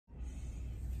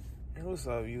What's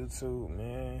up, YouTube,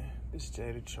 man? This is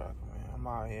Jay the Trucker, man. I'm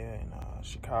out here in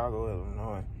Chicago,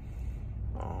 Illinois.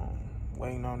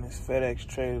 Waiting on this Fedex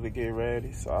trailer to get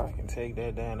ready so I can take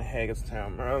that down to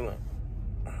Hagerstown, Maryland.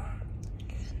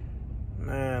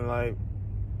 Man, like,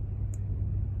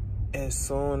 as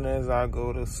soon as I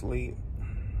go to sleep,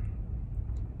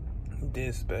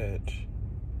 dispatch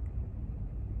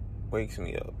wakes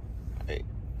me up. Like,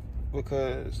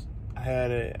 because I had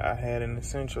an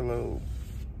essential load.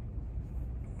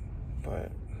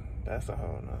 But that's a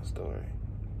whole nother story.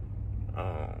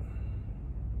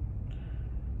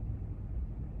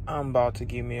 I'm about to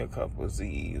give me a couple of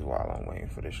Z's while I'm waiting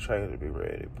for this trailer to be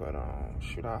ready. But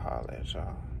shoot, I'll holler at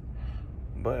y'all.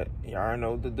 But y'all already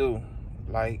know what to do.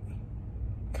 Like,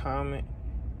 comment,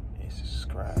 and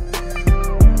subscribe.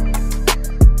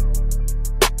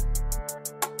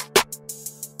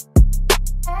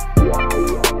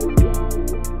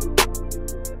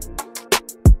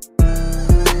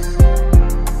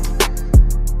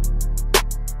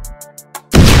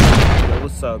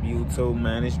 What's up, YouTube,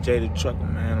 man? It's Jay the Trucker,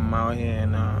 man. I'm out here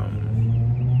in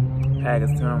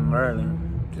Hagerstown,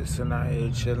 Maryland. Just sitting out here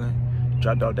chilling.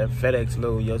 Dropped off that Fedex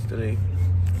load yesterday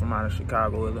from out of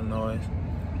Chicago, Illinois.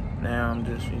 Now I'm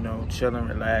just, chilling,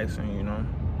 relaxing,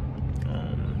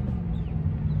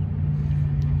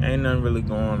 Ain't nothing really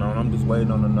going on. I'm just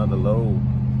waiting on another load.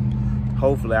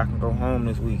 Hopefully I can go home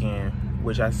this weekend,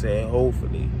 which I said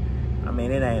hopefully. I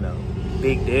mean, it ain't a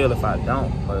big deal if I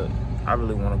don't, but I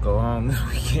really want to go home this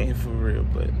weekend for real,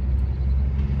 but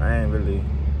I ain't really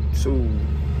too,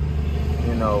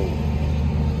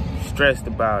 stressed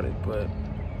about it, but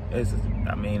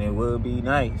it would be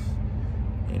nice.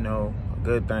 A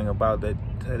good thing about that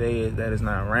today is that it's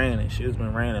not raining. Shit's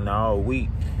been raining all week.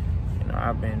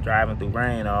 I've been driving through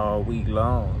rain all week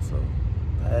long, so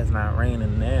it's not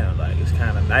raining now. Like, it's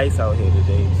kind of nice out here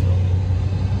today, so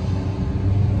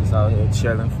just out here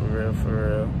chilling for real.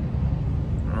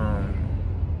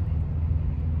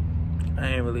 I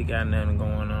ain't really got nothing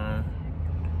going on.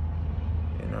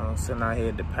 Sitting out here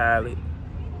at the pilot,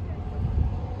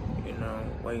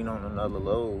 waiting on another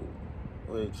load,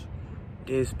 which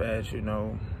dispatch,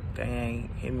 they ain't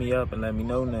hit me up and let me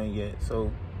know nothing yet.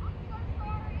 So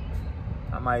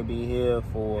I might be here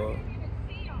for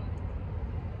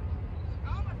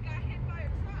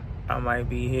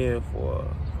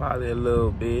probably a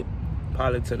little bit,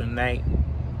 probably to the night.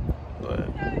 But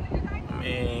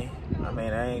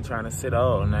I ain't trying to sit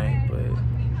all night, but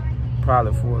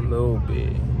probably for a little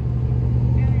bit,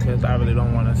 because I really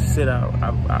don't want to sit out. I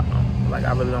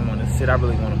really don't want to sit. I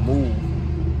really want to move,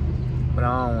 but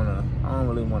I don't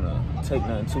really want to take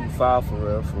nothing too far for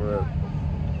real.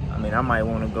 I might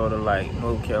want to go to like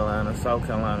North Carolina, South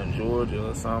Carolina, Georgia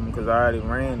or something, because I already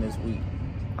ran this week.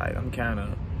 Like, I'm kind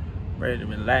of ready to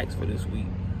relax for this week.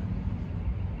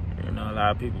 A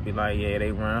lot of people be like, yeah,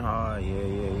 they run hard, yeah,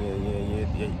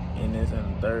 and this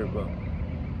and the third, but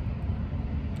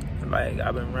like,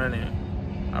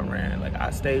 I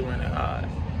stay running hard,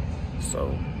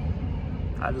 so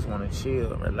I just want to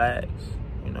chill, relax,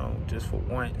 just for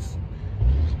once.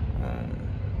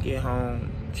 Get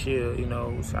home, chill,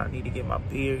 so I need to get my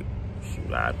beard,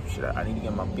 I need to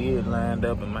get my beard lined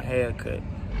up and my hair cut,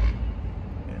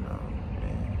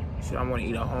 I want to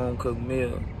eat a home-cooked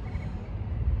meal.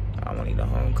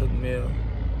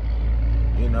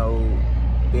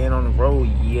 Being on the road,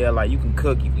 yeah, like, you can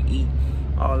cook, you can eat,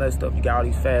 all that stuff. You got all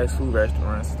these fast food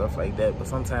restaurants, stuff like that. But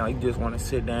sometimes you just want to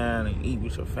sit down and eat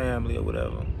with your family or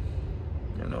whatever,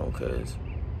 because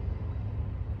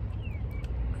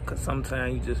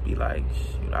sometimes you just be like,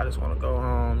 shoot, I just want to go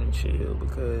home and chill,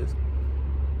 because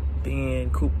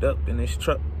being cooped up in this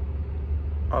truck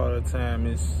all the time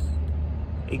it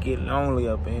get lonely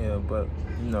up in here. But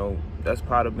that's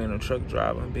part of being a truck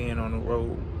driver and being on the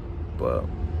road. But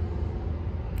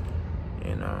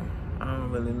I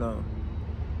don't really know.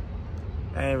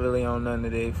 I ain't really on nothing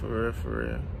today for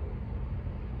real.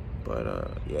 But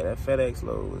yeah, that Fedex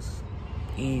load was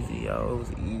easy, y'all. It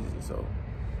was easy. So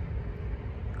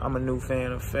I'm a new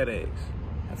fan of Fedex.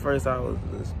 At first I was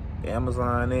just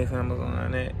Amazon this,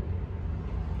 Amazon that.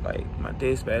 Like, my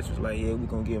dispatch was like, yeah, we're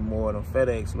gonna get more of them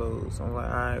Fedex loads. So I'm like,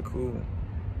 all right, cool.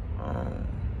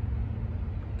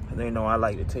 And they know I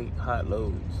like to take hot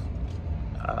loads.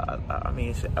 I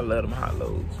love them hot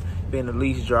loads. Being the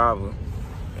lease driver,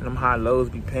 and them hot loads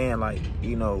be paying like,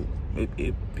 it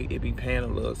be paying a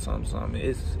little something.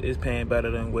 It's paying better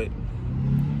than what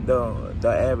the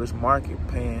average market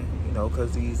paying,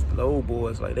 because these load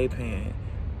boys, like, they paying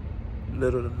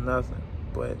little to nothing.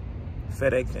 But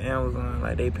FedEx and Amazon,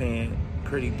 like, they paying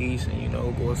pretty decent,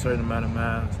 go a certain amount of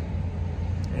miles.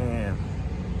 And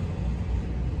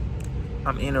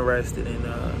I'm interested in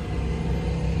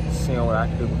seeing what I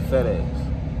can do with Fedex.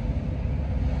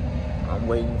 I'm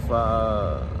waiting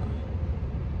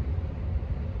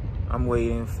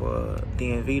for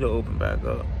DMV to open back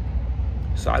up,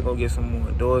 so I go get some more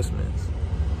endorsements.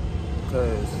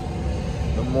 Because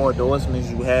the more endorsements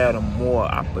you have, the more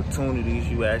opportunities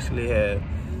you actually have.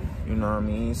 You know what I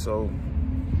mean? So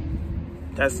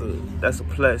that's a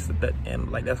plus.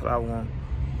 And like that's what I want.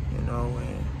 You know,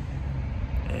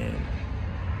 and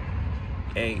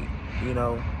hey, you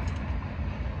know,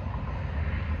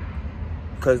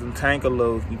 because them tanker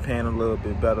loads be paying a little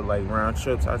bit better, like round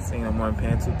trips. I seen them one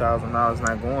paying $2,000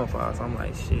 not going far. So I'm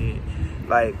like, shit.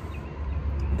 Like,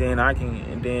 then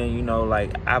you know,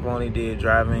 like I've only did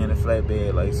driving and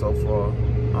flatbed like so far.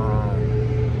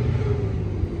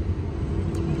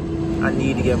 I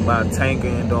need to get my tanker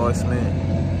endorsement,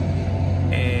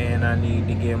 and I need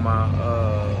to get my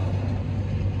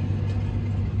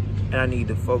and I need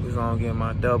to focus on getting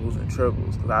my doubles and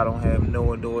triples, because I don't have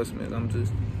no endorsements. I'm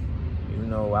just, you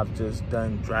know, I've just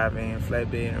done driving,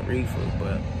 flatbed, and reefer,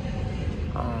 but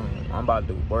I'm about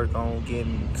to work on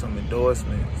getting some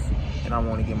endorsements, and I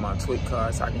want to get my twit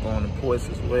card so I can go on the ports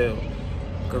as well.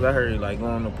 Because I heard, like,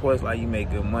 going on the ports, like, you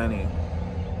make good money,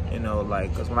 you know, like,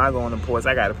 because when I go on the ports,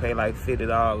 I got to pay, like,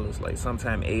 $50, like,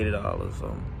 sometimes $80,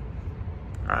 so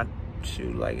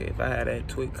shoot, like, if I had that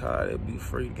twit card, it'd be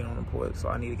free to get on the port, so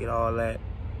I need to get all that.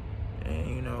 And,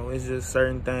 you know, it's just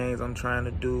certain things I'm trying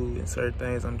to do and certain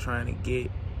things I'm trying to get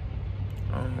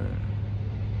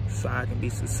so I can be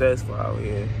successful out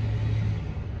here.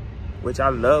 Which I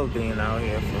love being out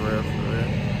here, for real, for real. You know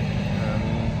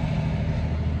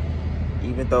what I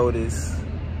mean? Even though this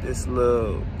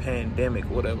little pandemic,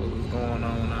 whatever was going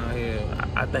on out here,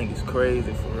 I think it's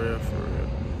crazy, for real, for real.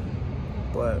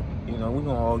 But, you know, we're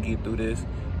gonna all get through this.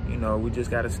 You know, we just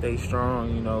gotta stay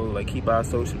strong, you know, like keep our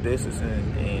social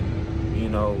distancing and you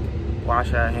know,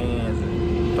 wash our hands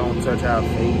and don't touch our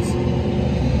face.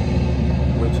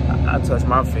 Which I touch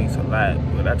my face a lot,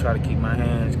 but I try to keep my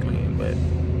hands clean. But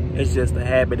it's just a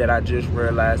habit that I just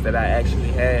realized that I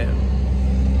actually have,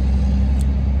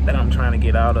 that I'm trying to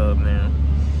get out of now.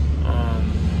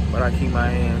 But I keep my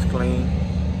hands clean,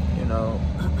 you know.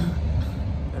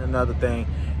 And another thing,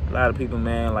 a lot of people,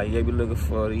 man, like, they be looking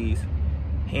for these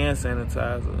hand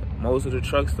sanitizer. Most of the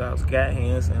truck stops got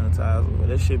hand sanitizer, but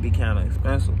that shit be kind of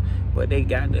expensive. But they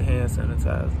got the hand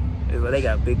sanitizer. They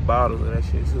got big bottles of that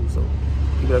shit too. So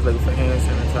people that's looking for hand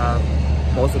sanitizer,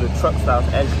 most of the truck stops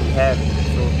actually have it.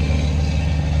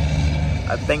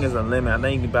 So I think it's a limit. I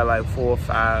think you can buy like 4 or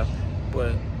 5,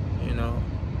 but you know,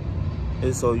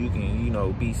 it's so you can, you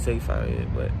know, be safe out here.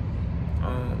 But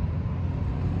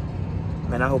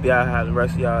man, I hope y'all have the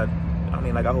rest of y'all. I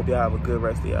mean, like, I hope y'all have a good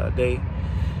rest of y'all day.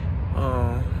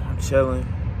 I'm chilling,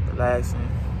 relaxing,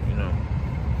 you know.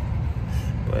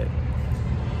 But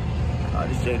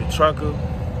this Jay the Trucker.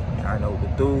 I know what to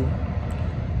do.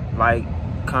 Like,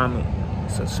 comment,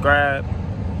 subscribe,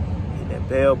 hit that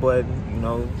bell button, you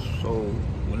know. So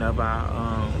whenever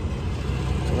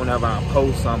I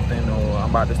post something, or I'm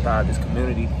about to start this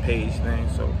community page thing,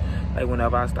 so like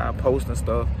whenever I start posting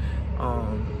stuff,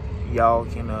 y'all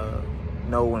can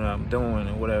know what I'm doing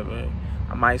or whatever.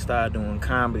 I might start doing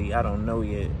comedy. I don't know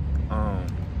yet.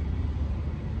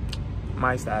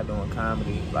 Might start doing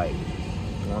comedy, like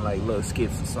doing like little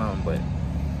skits or something, but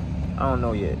I don't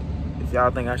know yet. If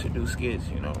y'all think I should do skits,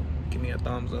 you know, give me a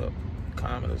thumbs up,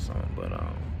 comment or something. But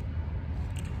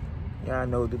y'all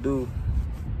know what to do.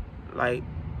 Like,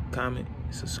 comment,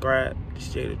 subscribe. It's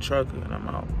Jay the Trucker, and I'm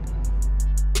out.